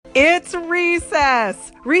It's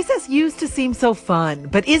recess! Recess used to seem so fun,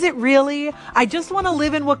 but is it really? I just want to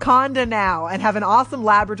live in Wakanda now and have an awesome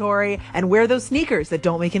laboratory and wear those sneakers that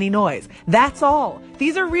don't make any noise. That's all.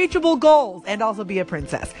 These are reachable goals, and also be a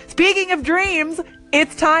princess. Speaking of dreams,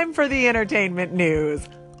 it's time for the entertainment news.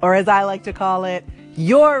 Or as I like to call it,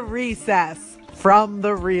 your recess from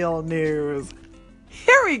the real news.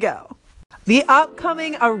 Here we go. The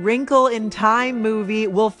upcoming A Wrinkle in Time movie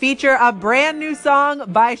will feature a brand new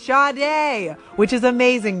song by Sade, which is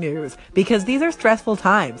amazing news because these are stressful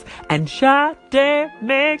times. And Sade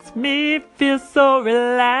makes me feel so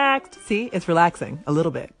relaxed. See, it's relaxing a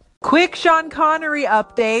little bit. Quick Sean Connery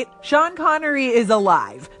update. Sean Connery is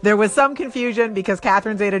alive. There was some confusion because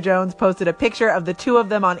Catherine Zeta-Jones posted a picture of the two of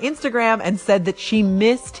them on Instagram and said that she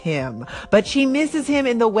missed him. But she misses him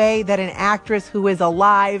in the way that an actress who is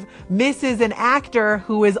alive misses an actor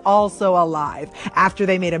who is also alive. After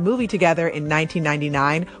they made a movie together in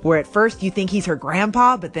 1999, where at first you think he's her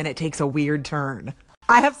grandpa, but then it takes a weird turn.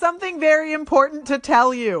 I have something very important to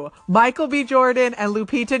tell you. Michael B. Jordan and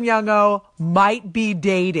Lupita Nyong'o might be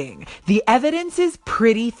dating. The evidence is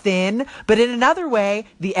pretty thin, but in another way,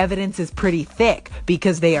 the evidence is pretty thick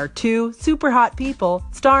because they are two super hot people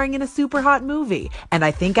starring in a super hot movie. And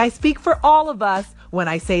I think I speak for all of us when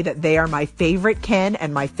I say that they are my favorite Ken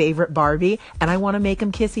and my favorite Barbie, and I want to make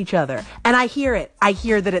them kiss each other. And I hear it. I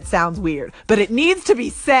hear that it sounds weird, but it needs to be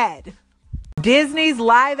said. Disney's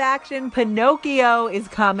live-action Pinocchio is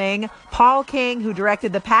coming. Paul King, who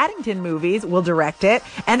directed the Paddington movies, will direct it,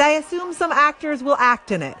 and I assume some actors will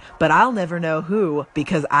act in it, but I'll never know who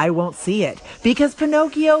because I won't see it. Because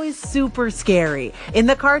Pinocchio is super scary. In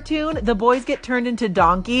the cartoon, the boys get turned into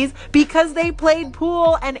donkeys because they played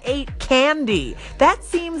pool and ate candy. That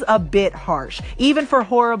seems a bit harsh, even for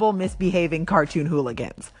horrible, misbehaving cartoon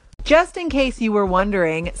hooligans. Just in case you were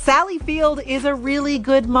wondering, Sally Field is a really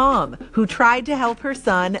good mom who tried to help her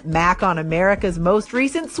son mac on America's most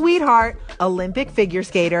recent sweetheart, Olympic figure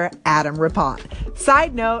skater Adam Rippon.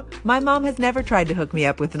 Side note, my mom has never tried to hook me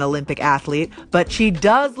up with an Olympic athlete, but she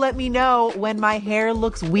does let me know when my hair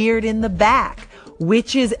looks weird in the back,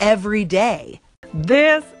 which is every day.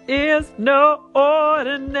 This is no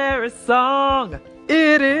ordinary song.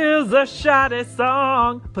 It is a Sade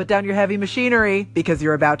song. Put down your heavy machinery because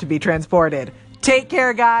you're about to be transported. Take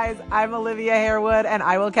care, guys. I'm Olivia Harewood, and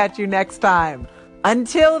I will catch you next time.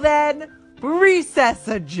 Until then, recess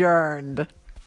adjourned.